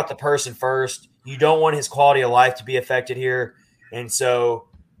care about the person first. You don't want his quality of life to be affected here. And so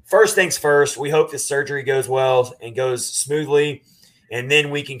first things first, we hope this surgery goes well and goes smoothly. And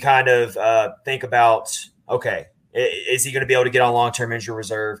then we can kind of think about, okay, is he going to be able to get on long-term injury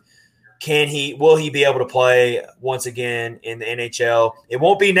reserve? Will he be able to play once again in the NHL? It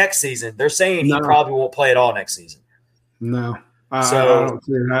won't be next season. They're saying he probably won't play at all next season. No. I don't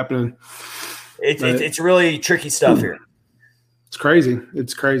see it happening. It's really tricky stuff here. It's crazy.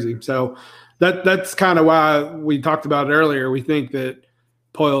 It's crazy. So that's kind of why we talked about it earlier. We think that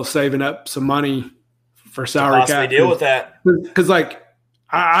Poyle's saving up some money for salary cap. Deal with that. Because,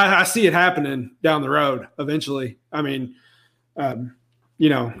 I see it happening down the road eventually. How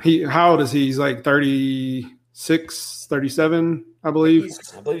old is he? He's like 36, 37, I believe.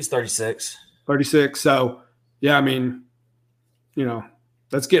 I believe he's 36. 36. So, yeah,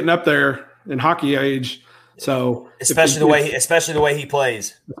 that's getting up there in hockey age. So especially the way he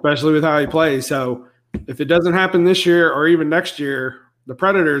plays. Especially with how he plays. So if it doesn't happen this year or even next year, the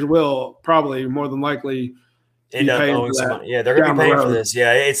Predators will probably more than likely end up owing some money. Yeah, they're going to be paying for this.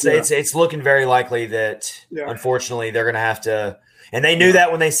 Yeah, it's looking very likely that unfortunately they're going to have to. And they knew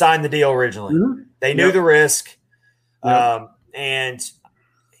that when they signed the deal originally. Mm-hmm. They knew the risk. And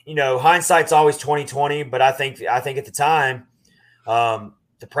hindsight's always 20/20, but I think at the time,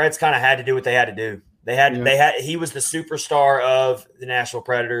 the Preds kind of had to do what they had to do. He was the superstar of the Nashville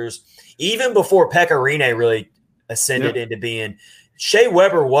Predators. Even before Pekka Rinne really ascended into being, Shea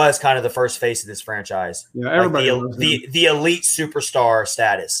Weber was kind of the first face of this franchise. Yeah, everybody the elite superstar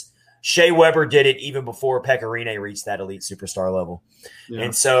status. Shea Weber did it even before Pekka Rinne reached that elite superstar level. Yeah.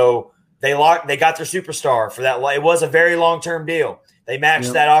 And so They got their superstar for that. It was a very long-term deal. They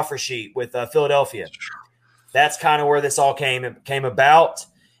matched that offer sheet with Philadelphia. That's kind of where this all came about.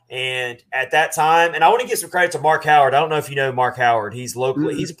 And at that time, and I want to give some credit to Mark Howard. I don't know if you know Mark Howard. He's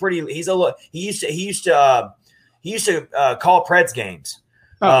locally. He used to call Preds games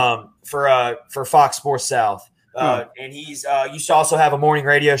for Fox Sports South. And he's used to also have a morning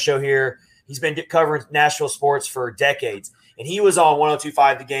radio show here. He's been covering Nashville sports for decades. And he was on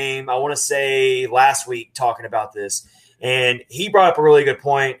 102.5 The Game, I want to say last week, talking about this. And he brought up a really good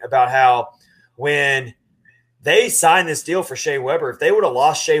point about how when they signed this deal for Shea Weber, if they would have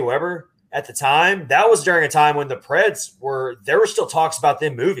lost Shea Weber at the time, that was during a time when the Preds there were still talks about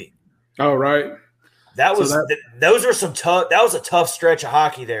them moving. Oh, right. That was that was a tough stretch of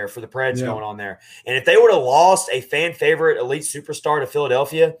hockey there for the Preds going on there. And if they would have lost a fan favorite elite superstar to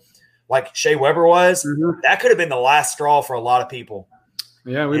Philadelphia, like Shea Weber was, that could have been the last straw for a lot of people.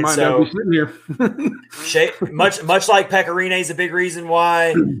 Yeah, we might not be sitting here. Shea, much like Pecorine is a big reason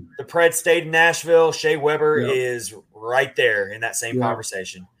why the Preds stayed in Nashville. Shea Weber is right there in that same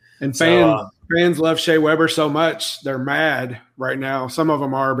conversation. And fans love Shea Weber so much, they're mad right now. Some of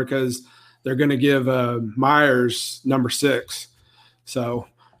them are because they're going to give Myers number 6. So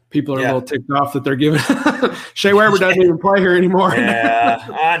people are a little ticked off that they're giving Shea Weber doesn't even play here anymore. Yeah,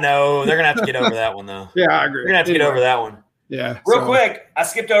 I know. They're going to have to get over that one, though. Yeah, I agree. They're going to have to get over that one. Yeah. Real quick, I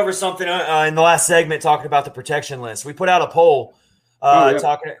skipped over something in the last segment talking about the protection list. We put out a poll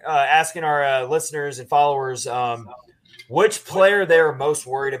asking our listeners and followers which player they are most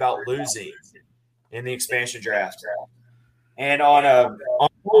worried about losing in the expansion draft. And on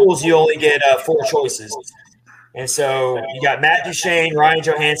polls, you only get 4 choices. And so you got Matt Duchene, Ryan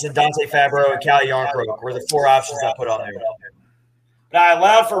Johansson, Dante Fabro, and Calle Jarnkrok were the 4 options I put on there. Now, I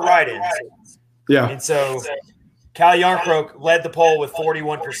allowed for write-ins. Yeah. And so Calle Jarnkrok led the poll with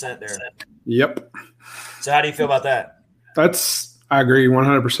 41% there. Yep. So how do you feel about that? I agree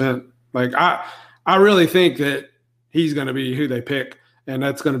 100%. Like I really think that he's going to be who they pick, and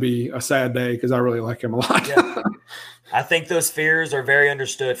that's going to be a sad day because I really like him a lot. Yeah. I think those fears are very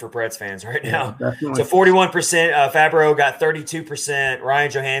understood for Preds fans right now. Definitely. So 41%, Fabro got 32%, Ryan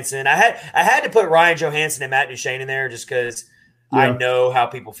Johansson. I had to put Ryan Johansson and Matt Duchene in there just because I know how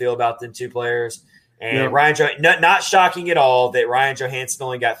people feel about them 2 players. And not shocking at all that Ryan Johansson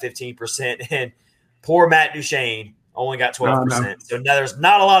only got 15% and poor Matt Duchene only got 12%. So now there's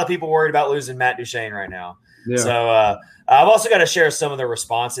not a lot of people worried about losing Matt Duchene right now. Yeah. So I've also got to share some of the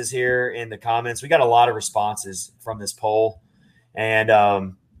responses here in the comments. We got a lot of responses from this poll, and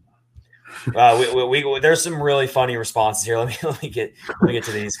there's some really funny responses here. Let me get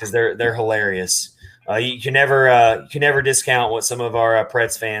to these because they're hilarious. You can never discount what some of our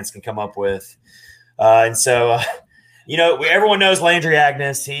Preds fans can come up with, and so everyone knows Landry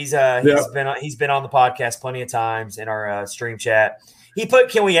Agnes. He's been on the podcast plenty of times in our stream chat. He put,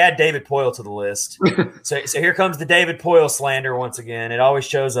 can we add David Poile to the list? So here comes the David Poile slander once again. It always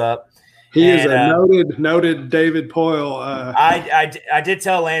shows up. He is a noted David Poile. I did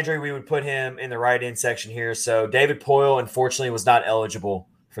tell Landry we would put him in the write-in section here. So David Poile, unfortunately, was not eligible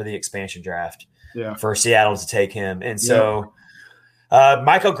for the expansion draft for Seattle to take him. And so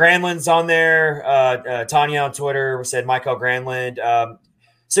Michael Granlund's on there. Tanya on Twitter said Michael Granlund.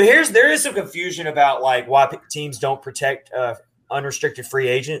 So there is some confusion about like why teams don't protect unrestricted free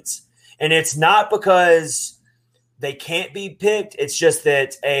agents, and it's not because they can't be picked. It's just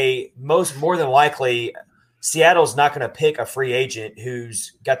that more than likely Seattle's not going to pick a free agent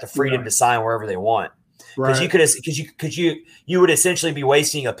who's got the freedom to sign wherever they want. Because you would essentially be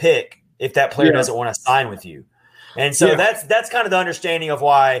wasting a pick if that player doesn't want to sign with you. And so that's kind of the understanding of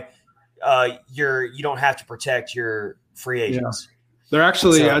why you don't have to protect your free agents. They're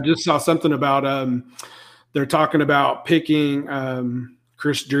actually I just saw something about they're talking about picking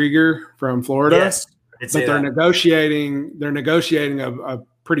Chris Drieger from Florida. Yes, but they're negotiating a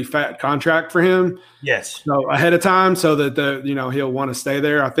pretty fat contract for him. Yes. So ahead of time so that he'll want to stay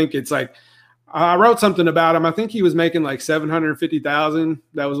there. I think it's like I wrote something about him. I think he was making like $750,000.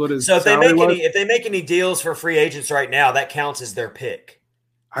 That was what his salary was. If they make any deals for free agents right now, that counts as their pick.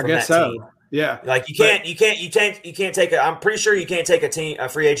 I guess so. Team. Yeah. Like you can't take I'm pretty sure you can't take a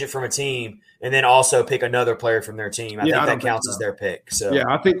free agent from a team and then also pick another player from their team. I think that counts as their pick. So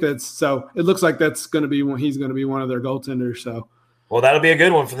I think it looks like that's going to be he's going to be one of their goaltenders. So well, that'll be a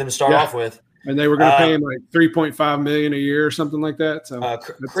good one for them to start off with. And they were going to pay him like $3.5 million a year or something like that. So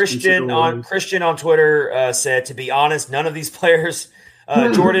Christian on Twitter said, to be honest, none of these players.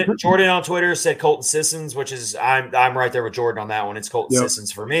 Jordan on Twitter said Colton Sissons, which is I'm right there with Jordan on that one. It's Colton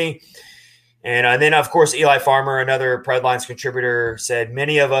Sissons for me. And then, of course, Eli Farmer, another Predlines contributor, said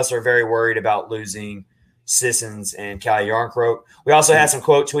many of us are very worried about losing Sissons and Callie Yarncroke. We also had some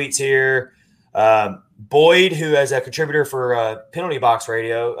quote tweets here. Boyd, who is a contributor for Penalty Box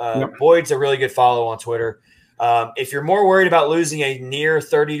Radio, Boyd's a really good follow on Twitter. If you're more worried about losing a near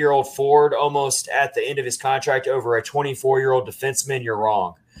 30-year-old forward almost at the end of his contract over a 24-year-old defenseman, you're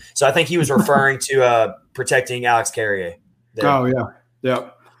wrong. So I think he was referring to protecting Alex Carrier. There. Oh, yeah.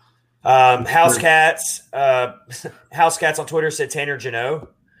 Yep. House Cats on Twitter said Tanner Janot.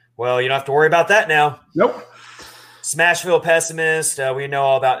 Well, you don't have to worry about that now. Nope. Smashville Pessimist. We know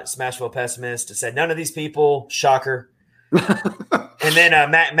all about Smashville Pessimist. It said none of these people. Shocker. And then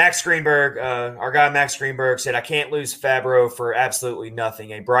Max Greenberg, our guy Max Greenberg, said, I can't lose Fabro for absolutely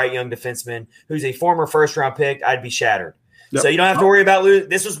nothing. A bright young defenseman who's a former first-round pick, I'd be shattered. Yep. So you don't have to worry about losing.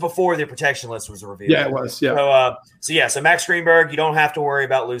 This was before the protection list was revealed. Yeah, it was. Yeah. So Max Greenberg, you don't have to worry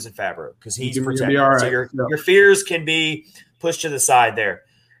about losing Fabro because he's protected. All right. So your fears can be pushed to the side there.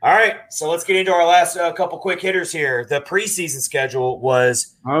 All right, so let's get into our last couple quick hitters here. The preseason schedule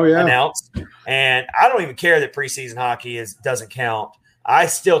was announced, and I don't even care that preseason hockey doesn't count. I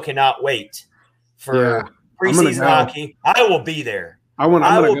still cannot wait for preseason hockey. I will be there. I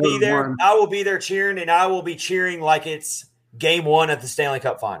will be there. I will be there cheering, and I will be cheering like it's game one of the Stanley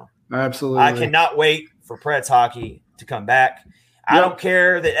Cup final. Absolutely. I cannot wait for Preds hockey to come back. I don't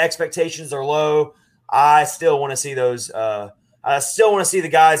care that expectations are low. I still want to see those I still want to see the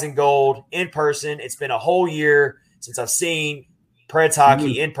guys in gold in person. It's been a whole year since I've seen Preds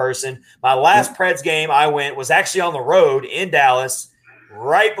hockey in person. My last Preds game I went was actually on the road in Dallas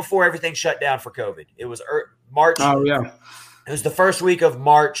right before everything shut down for COVID. It was March. Oh, yeah. It was the first week of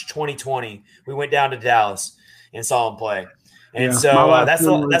March 2020. We went down to Dallas and saw them play. And so that's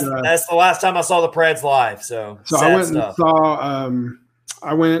the last time I saw the Preds live. So I went and saw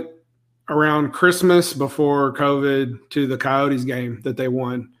I went around Christmas before COVID to the Coyotes game that they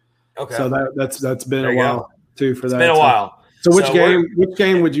won. Okay. So that's been a while too for that. It's been a while. So which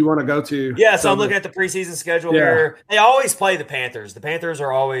game would you want to go to? Yeah, so I'm looking at the preseason schedule here. They always play the Panthers. The Panthers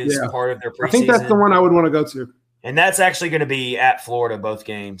are always part of their preseason. I think that's the one I would want to go to. And that's actually going to be at Florida, both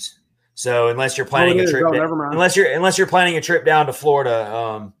games. So unless you're planning a trip, unless you're planning a trip down to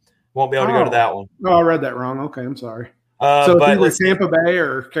Florida, won't be able to go to that one. Oh, I read that wrong. Okay, I'm sorry. So it's either Tampa Bay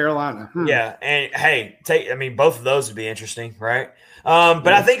or Carolina. Yeah, and hey, both of those would be interesting, right? But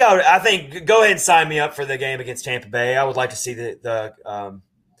I think go ahead and sign me up for the game against Tampa Bay. I would like to see the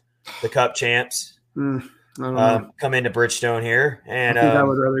Cup champs come into Bridgestone here, and I think I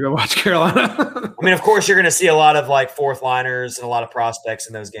would rather go watch Carolina. Of course, you're going to see a lot of like fourth liners and a lot of prospects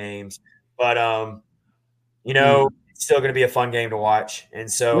in those games, but it's still going to be a fun game to watch.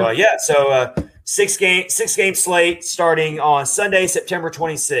 And so, six game slate starting on Sunday, September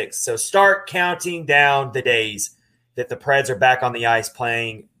 26th. So start counting down the days that the Preds are back on the ice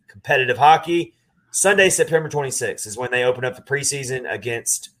playing competitive hockey. Sunday, September 26th is when they open up the preseason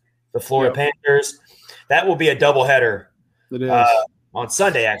against the Florida Panthers. That will be a doubleheader. It is. On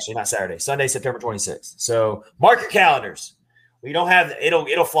Sunday, actually, not Saturday. Sunday, September 26th. So mark your calendars. We don't have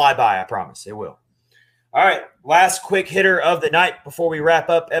it'll fly by, I promise. It will. All right, last quick hitter of the night before we wrap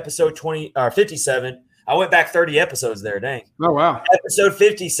up episode 57. I went back 30 episodes there, dang. Oh, wow. Episode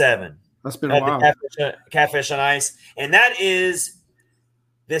 57. That's been a while. Catfish on Ice. And that is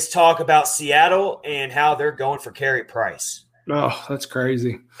this talk about Seattle and how they're going for Carey Price. Oh, that's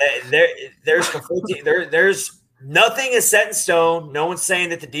crazy. There's conflicting. There's nothing is set in stone. No one's saying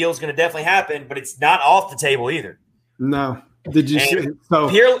that the deal is going to definitely happen, but it's not off the table either. No. Did you see? So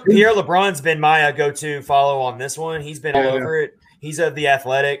Pierre LeBrun's been my go-to follow on this one. He's been all over it. He's of The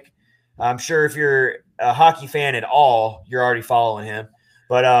Athletic. I'm sure if you're a hockey fan at all, you're already following him.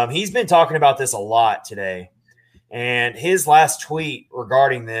 But he's been talking about this a lot today. And his last tweet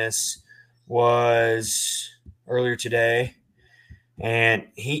regarding this was earlier today. And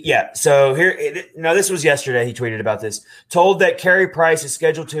so here, this was yesterday. He tweeted about this. Told that Carey Price is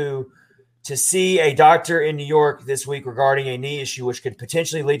scheduled to see a doctor in New York this week regarding a knee issue, which could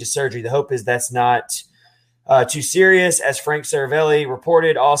potentially lead to surgery. The hope is that's not too serious. As Frank Saravelli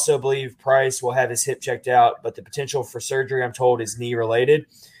reported, also believe Price will have his hip checked out, but the potential for surgery, I'm told, is knee related.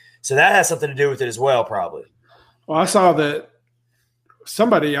 So that has something to do with it as well, probably. Well, I saw that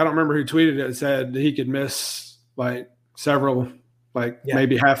somebody, I don't remember who tweeted it, said that he could miss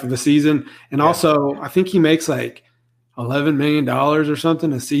maybe half of the season. And also, I think he makes like $11 million or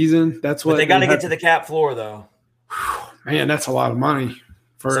something a season. That's what they got to get to the cap floor, though. Man, that's a lot of money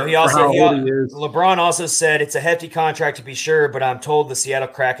for how old he is. LeBron also said it's a hefty contract to be sure, but I'm told the Seattle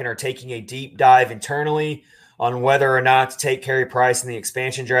Kraken are taking a deep dive internally on whether or not to take Carey Price in the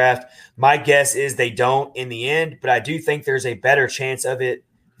expansion draft. My guess is they don't in the end, but I do think there's a better chance of it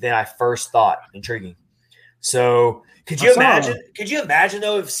than I first thought. Intriguing. So could you imagine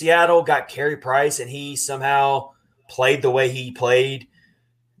though if Seattle got Carey Price and he somehow played the way he played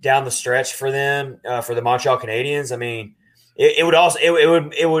down the stretch for them, for the Montreal Canadiens? I mean, it would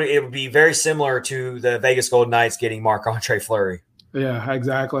be very similar to the Vegas Golden Knights getting Marc-Andre Fleury. Yeah,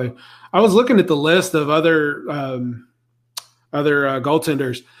 exactly. I was looking at the list of other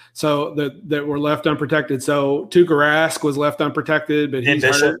goaltenders so that were left unprotected. So Tuukka Rask was left unprotected, but he's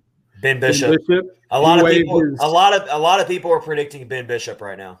hurt. Ben Bishop. A lot of people are predicting Ben Bishop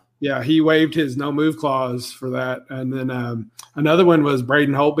right now. Yeah, he waived his no move clause for that, and then another one was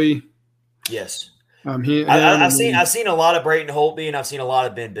Braden Holtby. Yes, I've seen a lot of Braden Holtby, and I've seen a lot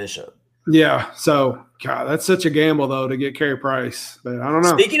of Ben Bishop. Yeah, so God, that's such a gamble though to get Carey Price, but I don't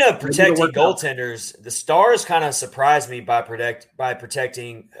know. Speaking of protecting goaltenders, the Stars kind of surprised me by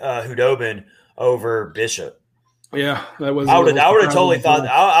protecting Hudobin over Bishop. Yeah, that was. I would have totally thought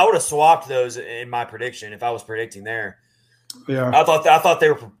I would have swapped those in my prediction if I was predicting there. Yeah, I thought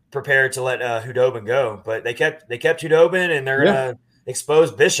they were prepared to let Hudobin go, but they kept Hudobin, and they're gonna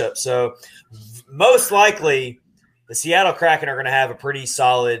expose Bishop. So most likely, the Seattle Kraken are gonna have a pretty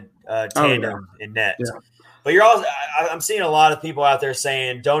solid tandem in net. Yeah. But I'm seeing a lot of people out there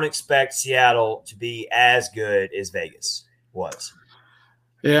saying don't expect Seattle to be as good as Vegas was.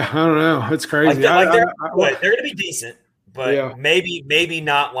 Yeah, I don't know. It's crazy. They're going to be decent, but maybe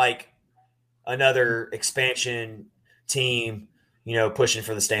not like another expansion team, pushing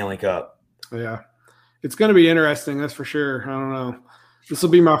for the Stanley Cup. Yeah, it's going to be interesting. That's for sure. I don't know. This will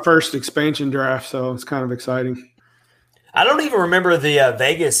be my first expansion draft, so it's kind of exciting. I don't even remember the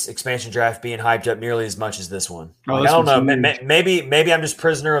Vegas expansion draft being hyped up nearly as much as this one. I don't know. Maybe I'm just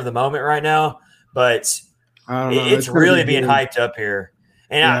prisoner of the moment right now, but it's really being hyped up here.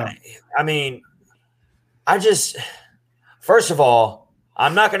 And first of all,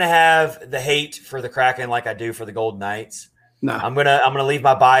 I'm not going to have the hate for the Kraken like I do for the Golden Knights. No, I'm gonna leave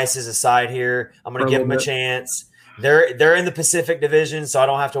my biases aside here. I'm gonna give them a chance. They're in the Pacific Division, so I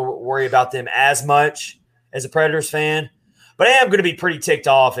don't have to worry about them as much as a Predators fan. But I am going to be pretty ticked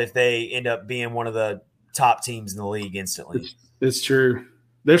off if they end up being one of the top teams in the league instantly. It's true.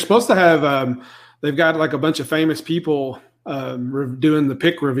 They're supposed to have they've got like a bunch of famous people doing the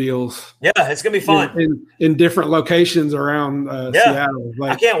pick reveals. Yeah, it's gonna be fun in different locations around Seattle.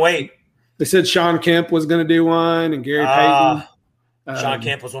 I can't wait. They said Sean Kemp was going to do one, and Gary Payton. Sean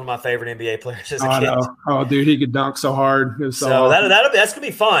Kemp was one of my favorite NBA players as a kid. Oh, dude, he could dunk so hard. It was so that's gonna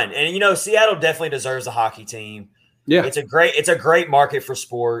be fun. And Seattle definitely deserves a hockey team. Yeah, it's a great market for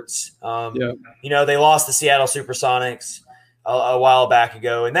sports. They lost the Seattle Supersonics a while back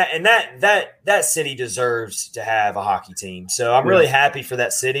ago, and that city deserves to have a hockey team. So I'm really happy for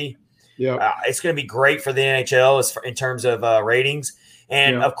that city. Yeah, it's going to be great for the NHL in terms of ratings,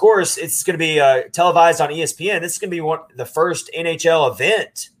 and of course it's going to be televised on ESPN. This is going to be the first NHL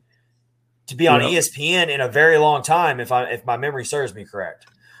event to be on ESPN in a very long time, if my memory serves me correct.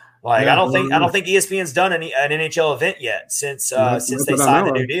 I don't think ESPN's done an NHL event yet since they signed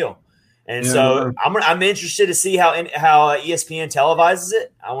the new deal. And so I'm interested to see how ESPN televises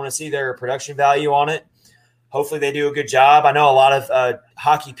it. I want to see their production value on it. Hopefully they do a good job. I know a lot of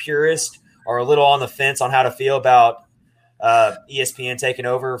hockey purists are a little on the fence on how to feel about ESPN taking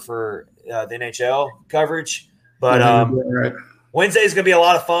over for the NHL coverage. But Wednesday is going to be a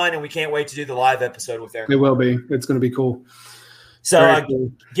lot of fun, and we can't wait to do the live episode with them. It will be. It's going to be cool. So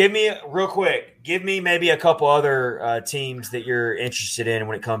give me maybe a couple other teams that you're interested in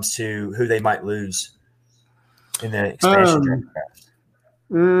when it comes to who they might lose in the expansion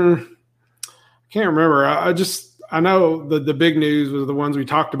draft. Can't remember. I know the big news was the ones we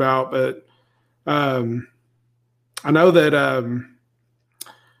talked about, but I know that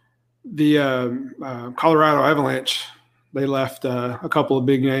the Colorado Avalanche, they left a couple of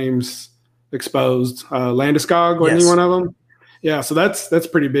big names exposed. Landeskog wasn't he one of them? Yeah, so that's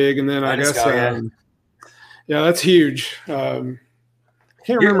pretty big, and then I guess that's huge. Can't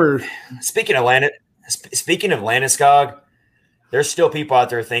remember. Speaking of Landeskog, there's still people out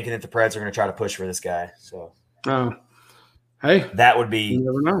there thinking that the Preds are going to try to push for this guy. So, hey, that'd be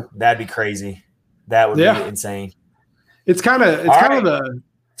crazy. That would be insane. It's kind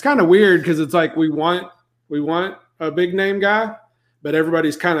of weird because it's like we want a big name guy, but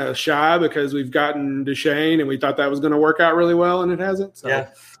everybody's kind of shy because we've gotten Duchesne and we thought that was going to work out really well, and it hasn't. So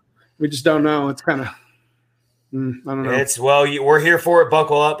we just don't know. It's kind of I don't know. We're here for it.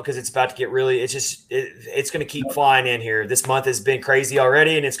 Buckle up because it's about to get really. It's going to keep flying in here. This month has been crazy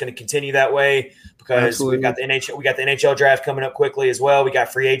already, and it's going to continue that way because we've got the NHL draft coming up quickly as well. We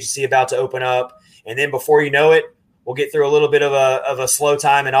got free agency about to open up, and then before you know it, we'll get through a little bit of a slow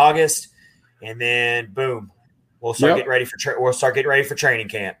time in August, and then boom, we'll start getting ready for training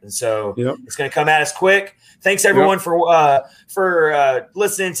camp. And so it's going to come at us quick. Thanks everyone for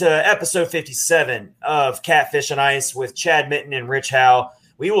listening to episode 57 of Catfish on Ice with Chad Mitten and Rich Howe.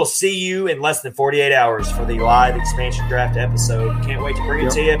 We will see you in less than 48 hours for the live expansion draft episode. Can't wait to bring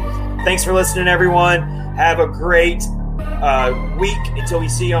it to you. Thanks for listening, everyone. Have a great week until we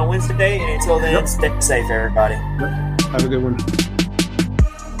see you on Wednesday. And until then, stay safe, everybody. Have a good one.